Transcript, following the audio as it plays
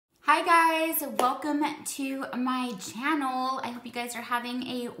Hi guys, welcome to my channel. I hope you guys are having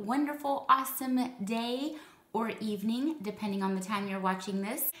a wonderful, awesome day or evening, depending on the time you're watching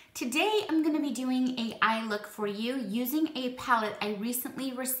this. Today, I'm gonna be doing a eye look for you using a palette I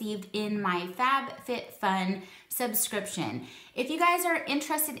recently received in my Fabfitfun subscription. If you guys are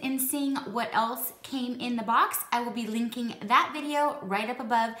interested in seeing what else came in the box, I will be linking that video right up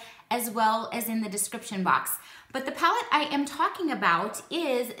above as well as in the description box. But the palette I am talking about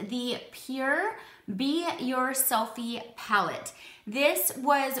is the Pure Be Your Selfie palette. This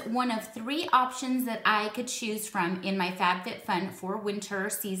was one of 3 options that I could choose from in my Fabfitfun for winter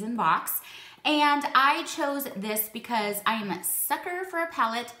season box. And I chose this because I am a sucker for a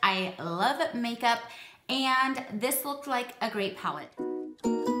palette. I love makeup, and this looked like a great palette.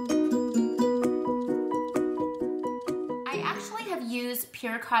 I actually have used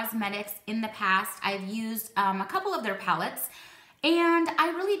Pure Cosmetics in the past. I've used a couple of their palettes, and I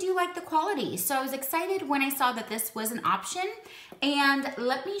really do like the quality. So I was excited when I saw that this was an option. And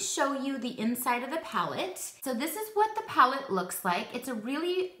let me show you the inside of the palette. So this is what the palette looks like. It's a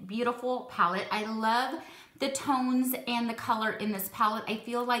really beautiful palette. I love the tones and the color in this palette. I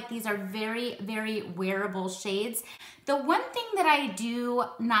feel like these are very, very wearable shades. The one thing that I do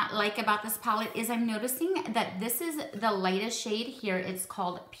not like about this palette is I'm noticing that this is the lightest shade here. It's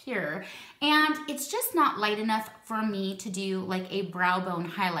called Pure, and it's just not light enough for me to do like a brow bone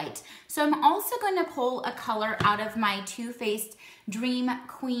highlight. So I'm also going to pull a color out of my Too Faced Dream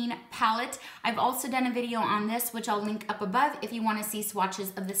Queen palette. I've also done a video on this, which I'll link up above if you want to see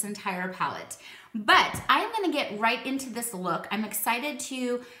swatches of this entire palette. But I'm going to get right into this look. I'm excited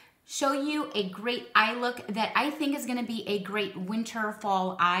to show you a great eye look that I think is going to be a great winter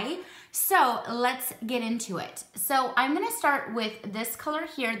fall eye. So let's get into it. So I'm going to start with this color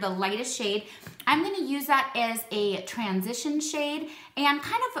here, the lightest shade. I'm going to use that as a transition shade and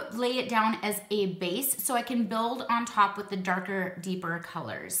kind of lay it down as a base so I can build on top with the darker, deeper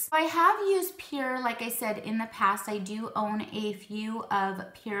colors. I have used Pure, like I said, in the past. I do own a few of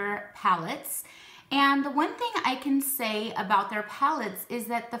Pure palettes. And the one thing I can say about their palettes is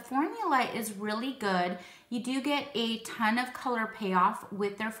that the formula is really good. You do get a ton of color payoff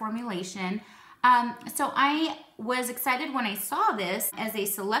with their formulation. So I was excited when I saw this as a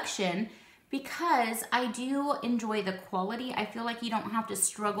selection because I do enjoy the quality. I feel like you don't have to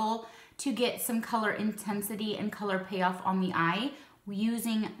struggle to get some color intensity and color payoff on the eye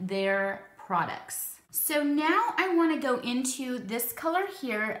using their products. So now I want to go into this color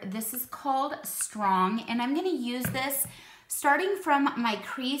here. This is called Strong, and I'm going to use this starting from my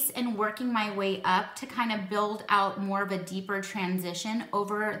crease and working my way up to kind of build out more of a deeper transition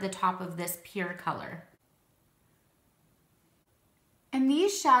over the top of this Pure color. And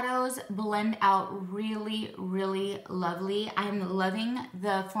these shadows blend out really, really lovely. I'm loving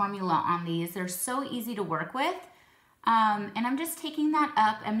the formula on these. They're so easy to work with. And I'm just taking that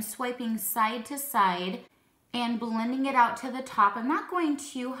up, I'm swiping side to side and blending it out to the top. I'm not going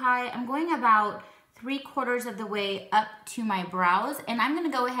too high, I'm going about 3/4 of the way up to my brows, and I'm gonna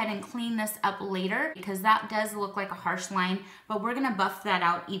go ahead and clean this up later because that does look like a harsh line, but we're gonna buff that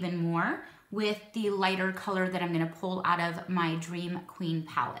out even more with the lighter color that I'm gonna pull out of my Dream Queen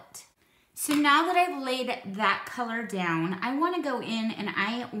palette. So now that I've laid that color down, I want to go in and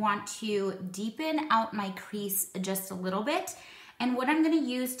I want to deepen out my crease just a little bit. And what I'm going to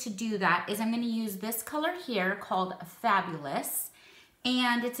use to do that is I'm going to use this color here called Fabulous.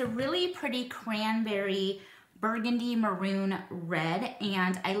 And it's a really pretty cranberry, burgundy, maroon red.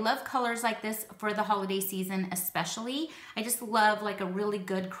 And I love colors like this for the holiday season especially. I just love like a really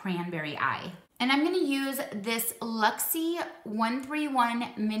good cranberry eye. And I'm gonna use this Luxie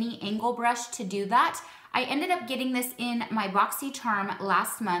 131 mini angle brush to do that. I ended up getting this in my BoxyCharm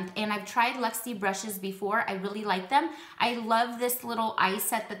last month, and I've tried Luxie brushes before. I really like them. I love this little eye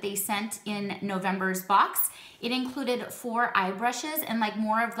set that they sent in November's box. It included 4 eye brushes and like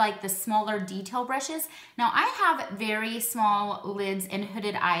more of like the smaller detail brushes. Now I have very small lids and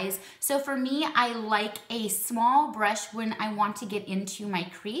hooded eyes, so for me, I like a small brush when I want to get into my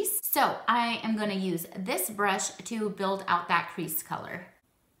crease. So I am gonna use this brush to build out that crease color.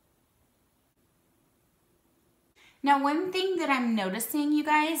 Now, one thing that I'm noticing, you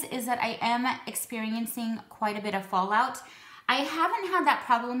guys, is that I am experiencing quite a bit of fallout. I haven't had that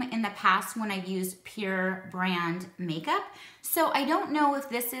problem in the past when I've used Pure brand makeup, so I don't know if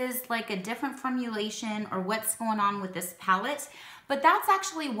this is like a different formulation or what's going on with this palette, but that's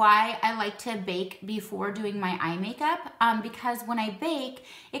actually why I like to bake before doing my eye makeup, because when I bake,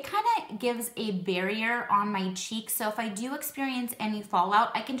 it kind of gives a barrier on my cheeks, so if I do experience any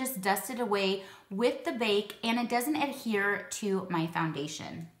fallout, I can just dust it away with the bake and it doesn't adhere to my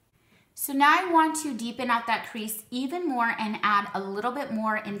foundation. So now I want to deepen out that crease even more and add a little bit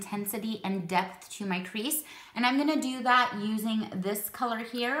more intensity and depth to my crease. And I'm gonna do that using this color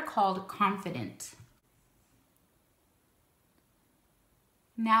here called Confident.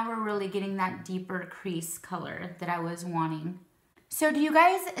 Now we're really getting that deeper crease color that I was wanting. So do you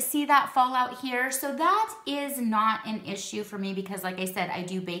guys see that fallout here? So that is not an issue for me because like I said, I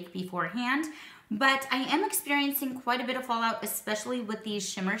do bake beforehand. But I am experiencing quite a bit of fallout, especially with these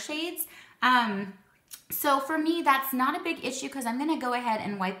shimmer shades. So for me, that's not a big issue because I'm gonna go ahead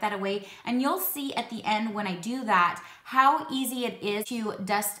and wipe that away. And you'll see at the end when I do that, how easy it is to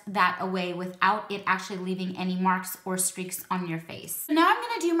dust that away without it actually leaving any marks or streaks on your face. So now I'm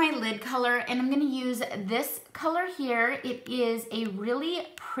gonna do my lid color and I'm gonna use this color here. It is a really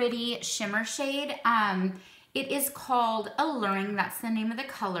pretty shimmer shade. It is called Alluring, that's the name of the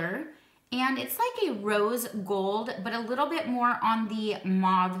color. And it's like a rose gold, but a little bit more on the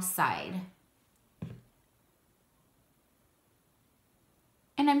mauve side.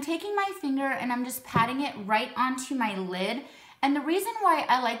 And I'm taking my finger and I'm just patting it right onto my lid. And the reason why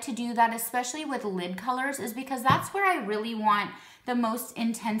I like to do that, especially with lid colors, is because that's where I really want the most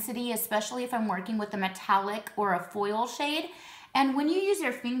intensity, especially if I'm working with a metallic or a foil shade. And when you use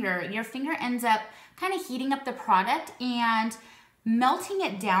your finger ends up kind of heating up the product and melting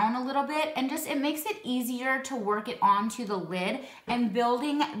it down a little bit, and just it makes it easier to work it onto the lid, and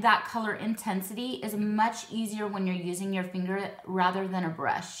building that color intensity is much easier when you're using your finger rather than a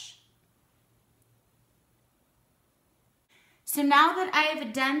brush. So now that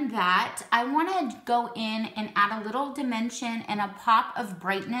I've done that, I want to go in and add a little dimension and a pop of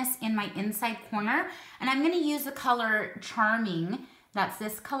brightness in my inside corner, and I'm going to use the color Charming. That's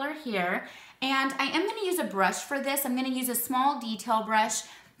this color here. And I am gonna use a brush for this. I'm gonna use a small detail brush.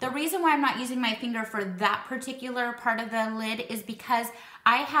 The reason why I'm not using my finger for that particular part of the lid is because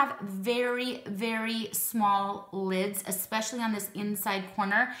I have very, very small lids, especially on this inside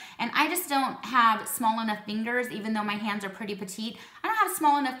corner. And I just don't have small enough fingers, even though my hands are pretty petite. I don't have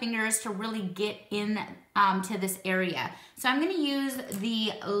small enough fingers to really get in to this area. So I'm gonna use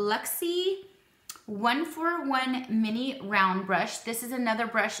the Luxie 141 mini round brush. This is another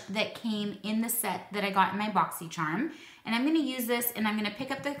brush that came in the set that I got in my BoxyCharm. And I'm gonna use this and I'm gonna pick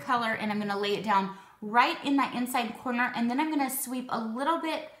up the color and I'm gonna lay it down right in my inside corner, and then I'm gonna sweep a little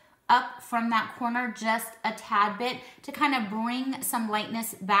bit up from that corner, just a tad bit, to kind of bring some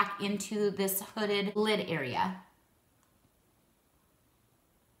lightness back into this hooded lid area.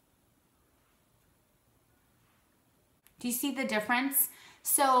 Do you see the difference?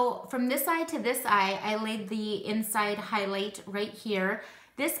 So from this eye to this eye, I laid the inside highlight right here.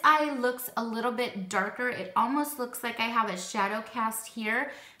 This eye looks a little bit darker. It almost looks like I have a shadow cast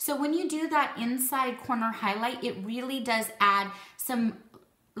here. So when you do that inside corner highlight, it really does add some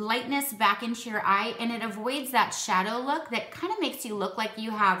lightness back into your eye, and it avoids that shadow look that kind of makes you look like you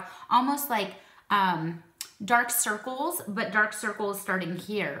have almost like dark circles, but dark circles starting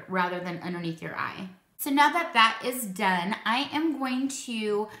here rather than underneath your eye. So now that that is done, I am going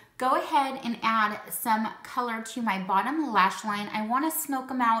to go ahead and add some color to my bottom lash line. I want to smoke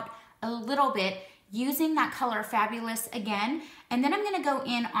them out a little bit using that color Fabulous again. And then I'm going to go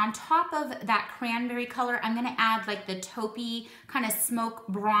in on top of that cranberry color. I'm going to add like the taupey kind of smoke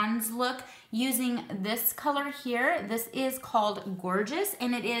bronze look using this color here. This is called Gorgeous,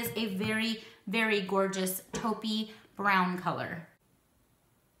 and it is a very, very gorgeous taupey brown color.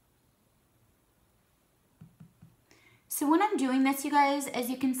 So when I'm doing this, you guys, as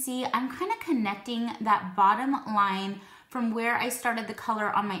you can see, I'm kind of connecting that bottom line from where I started the color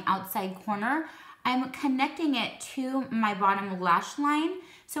on my outside corner. I'm connecting it to my bottom lash line,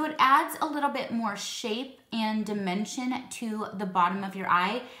 so it adds a little bit more shape and dimension to the bottom of your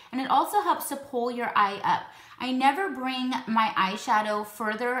eye, and it also helps to pull your eye up. I never bring my eyeshadow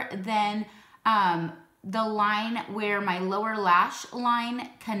further than the line where my lower lash line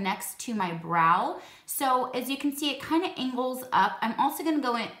connects to my brow. So as you can see, it kind of angles up. I'm also going to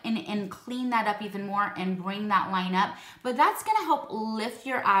go in and clean that up even more and bring that line up, but that's going to help lift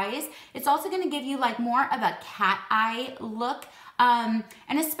your eyes. It's also going to give you like more of a cat eye look.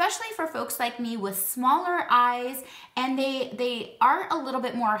 And especially for folks like me with smaller eyes, and they are a little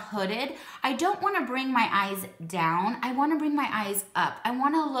bit more hooded, I don't want to bring my eyes down. I want to bring my eyes up. I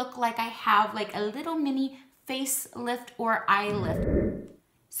want to look like I have like a little mini face lift or eye lift.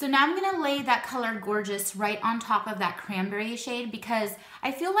 So now I'm going to lay that color Gorgeous right on top of that cranberry shade, because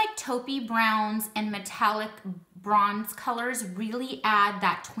I feel like taupey browns and metallic bronze colors really add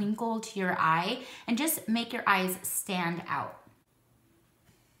that twinkle to your eye and just make your eyes stand out.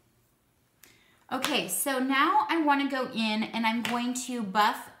 Okay, so now I want to go in and I'm going to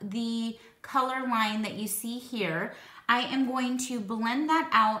buff the color line that you see here. I am going to blend that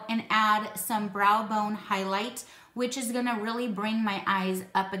out and add some brow bone highlight, which is going to really bring my eyes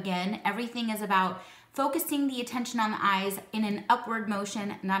up again. Everything is about focusing the attention on the eyes in an upward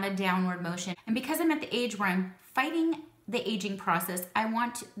motion, not a downward motion. And because I'm at the age where I'm fighting the aging process, I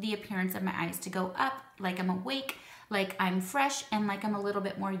want the appearance of my eyes to go up, like I'm awake, like I'm fresh, and like I'm a little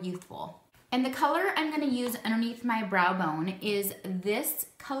bit more youthful. And the color I'm gonna use underneath my brow bone is this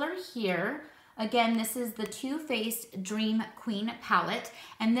color here. Again, this is the Too Faced Dream Queen palette,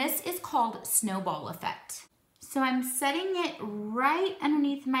 and this is called Snowball Effect. So I'm setting it right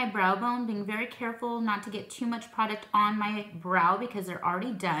underneath my brow bone, being very careful not to get too much product on my brow because they're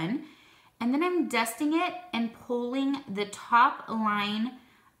already done. And then I'm dusting it and pulling the top line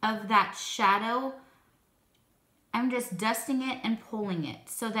of that shadow. I'm just dusting it and pulling it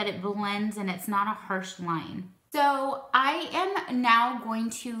so that it blends and it's not a harsh line. So I am now going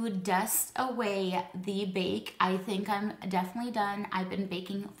to dust away the bake. I think I'm definitely done. I've been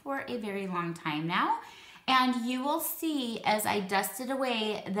baking for a very long time now. And you will see as I dust it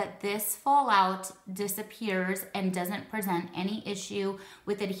away that this fallout disappears and doesn't present any issue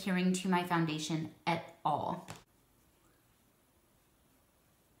with adhering to my foundation at all.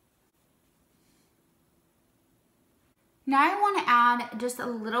 Now I want to add just a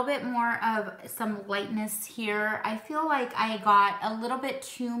little bit more of some lightness here. I feel like I got a little bit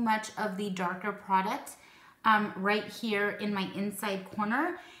too much of the darker product right here in my inside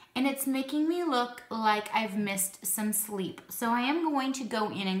corner, and it's making me look like I've missed some sleep. So I am going to go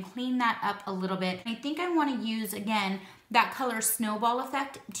in and clean that up a little bit. I think I want to use, again, that color Snowball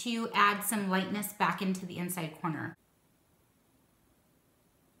Effect to add some lightness back into the inside corner.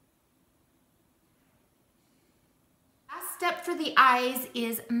 Step for the eyes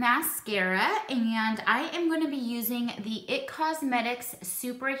is mascara, and I am going to be using the IT Cosmetics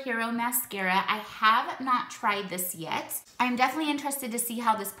Superhero Mascara. I have not tried this yet. I'm definitely interested to see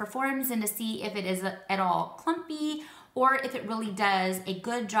how this performs and to see if it is at all clumpy or if it really does a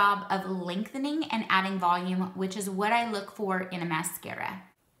good job of lengthening and adding volume, which is what I look for in a mascara.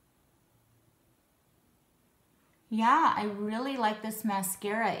 Yeah, I really like this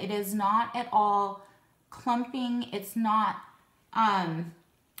mascara. It is not at all clumping. It's not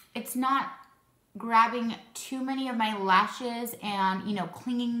grabbing too many of my lashes and, you know,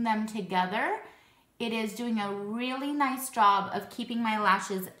 clinging them together. It is doing a really nice job of keeping my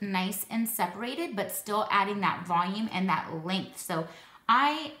lashes nice and separated, but still adding that volume and that length. So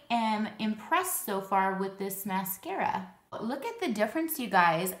I am impressed so far with this mascara. Look at the difference, you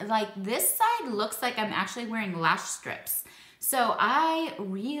guys. Like, this side looks like I'm actually wearing lash strips. So I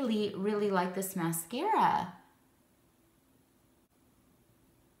really, really like this mascara.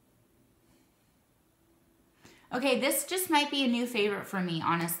 Okay, this just might be a new favorite for me,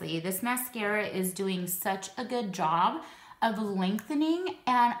 honestly. This mascara is doing such a good job of lengthening,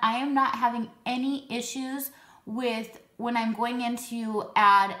 and I am not having any issues with when I'm going in to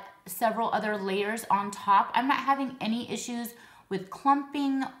add several other layers on top. I'm not having any issues with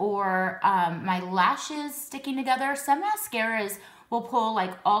clumping or my lashes sticking together. Some mascaras will pull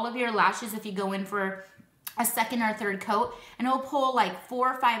like all of your lashes if you go in for a second or third coat, and it'll pull like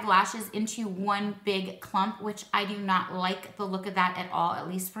 4 or 5 lashes into one big clump, which I do not like the look of that at all, at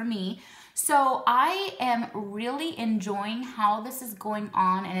least for me. So I am really enjoying how this is going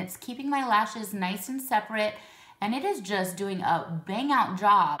on, and it's keeping my lashes nice and separate, and it is just doing a bang out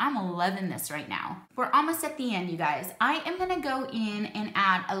job. I'm loving this right now. We're almost at the end, you guys. I am gonna go in and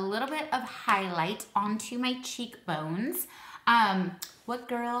add a little bit of highlight onto my cheekbones. What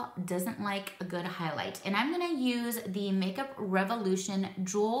girl doesn't like a good highlight? And I'm gonna use the Makeup Revolution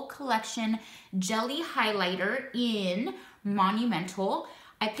Jewel Collection Jelly Highlighter in Monumental.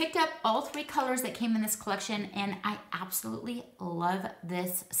 I picked up all 3 colors that came in this collection, and I absolutely love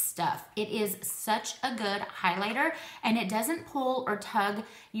this stuff. It is such a good highlighter, and it doesn't pull or tug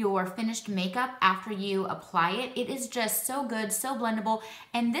your finished makeup after you apply it. It is just so good, so blendable,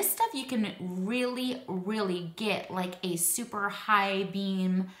 and this stuff you can really, really get like a super high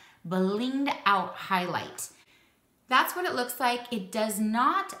beam, blinged out highlight. That's what it looks like. It does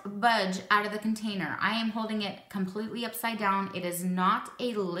not budge out of the container. I am holding it completely upside down. It is not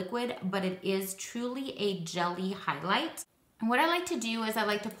a liquid, but it is truly a jelly highlight. And what I like to do is I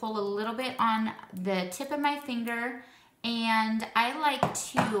like to pull a little bit on the tip of my finger, and I like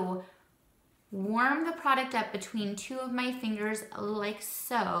to warm the product up between 2 of my fingers like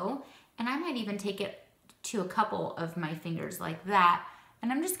so. And I might even take it to a couple of my fingers like that.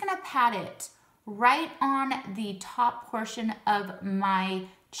 And I'm just gonna pat it right on the top portion of my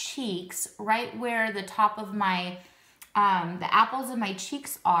cheeks, right where the top of my, the apples of my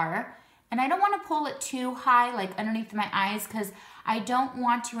cheeks are. And I don't want to pull it too high, like underneath my eyes, because I don't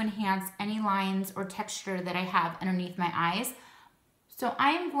want to enhance any lines or texture that I have underneath my eyes. So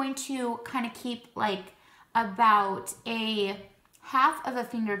I am going to kind of keep like about a half of a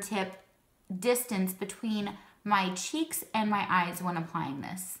fingertip distance between my cheeks and my eyes when applying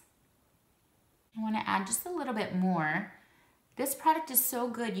this. I want to add just a little bit more. This product is so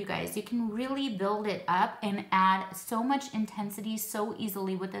good, you guys. You can really build it up and add so much intensity so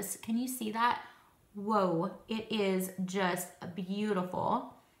easily with this. Can you see that? Whoa, it is just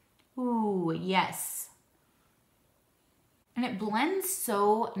beautiful. Ooh, yes. And it blends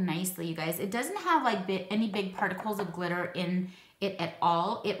so nicely, you guys. It doesn't have like any big particles of glitter in it at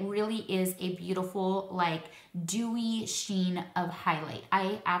all. It really is a beautiful, like dewy sheen of highlight.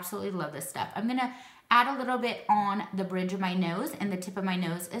 I absolutely love this stuff. I'm gonna add a little bit on the bridge of my nose and the tip of my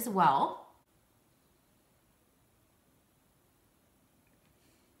nose as well.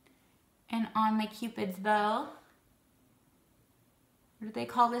 And on my Cupid's bow. What do they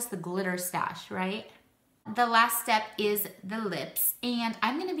call this? The glitter stash, right? The last step is the lips, and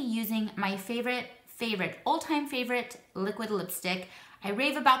I'm gonna be using my favorite, all-time favorite liquid lipstick. I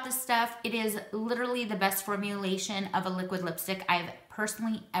rave about this stuff. It is literally the best formulation of a liquid lipstick I've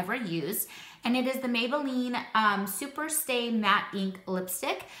personally ever used. And it is the Maybelline Super Stay Matte Ink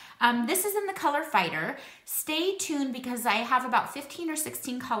Lipstick. This is in the color Fighter. Stay tuned because I have about 15 or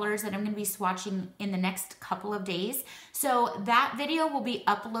 16 colors that I'm gonna be swatching in the next couple of days. So that video will be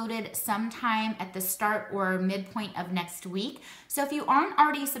uploaded sometime at the start or midpoint of next week. So if you aren't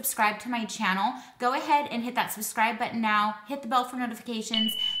already subscribed to my channel, go ahead and hit that subscribe button now, hit the bell for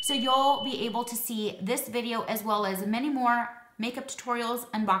notifications so you'll be able to see this video as well as many more makeup tutorials,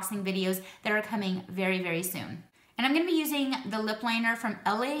 unboxing videos that are coming very, very soon. And I'm gonna be using the lip liner from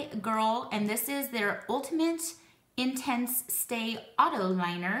LA Girl, and this is their Ultimate Intense Stay Auto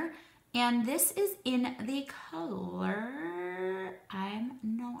Liner. And this is in the color, I'm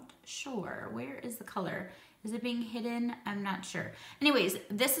not sure. Where is the color? Is it being hidden? I'm not sure. Anyways,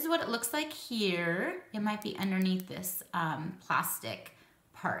 this is what it looks like here. It might be underneath this plastic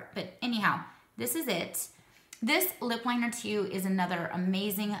part, but anyhow, this is it. This lip liner too is another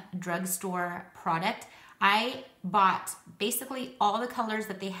amazing drugstore product. I bought basically all the colors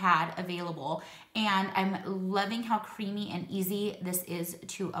that they had available, and I'm loving how creamy and easy this is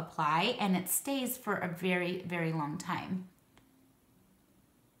to apply, and it stays for a very, very long time.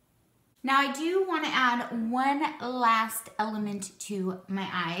 Now I do want to add one last element to my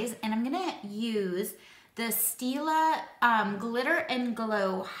eyes, and I'm gonna use the Stila Glitter and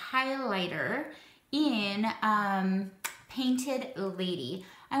Glow highlighter in Painted Lady.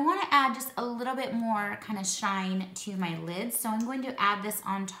 I want to add just a little bit more kind of shine to my lids, so I'm going to add this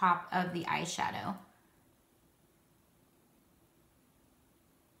on top of the eyeshadow.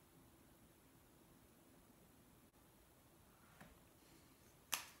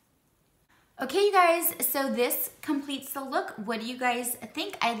 Okay, you guys, so this completes the look. What do you guys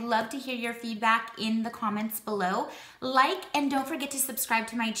think? I'd love to hear your feedback in the comments below. Like and don't forget to subscribe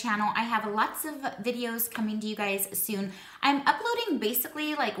to my channel. I have lots of videos coming to you guys soon. I'm uploading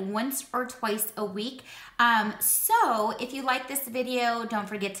basically like once or twice a week. So if you like this video, don't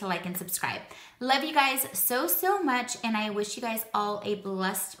forget to like and subscribe. Love you guys so, so much, and I wish you guys all a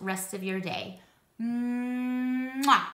blessed rest of your day. Mwah.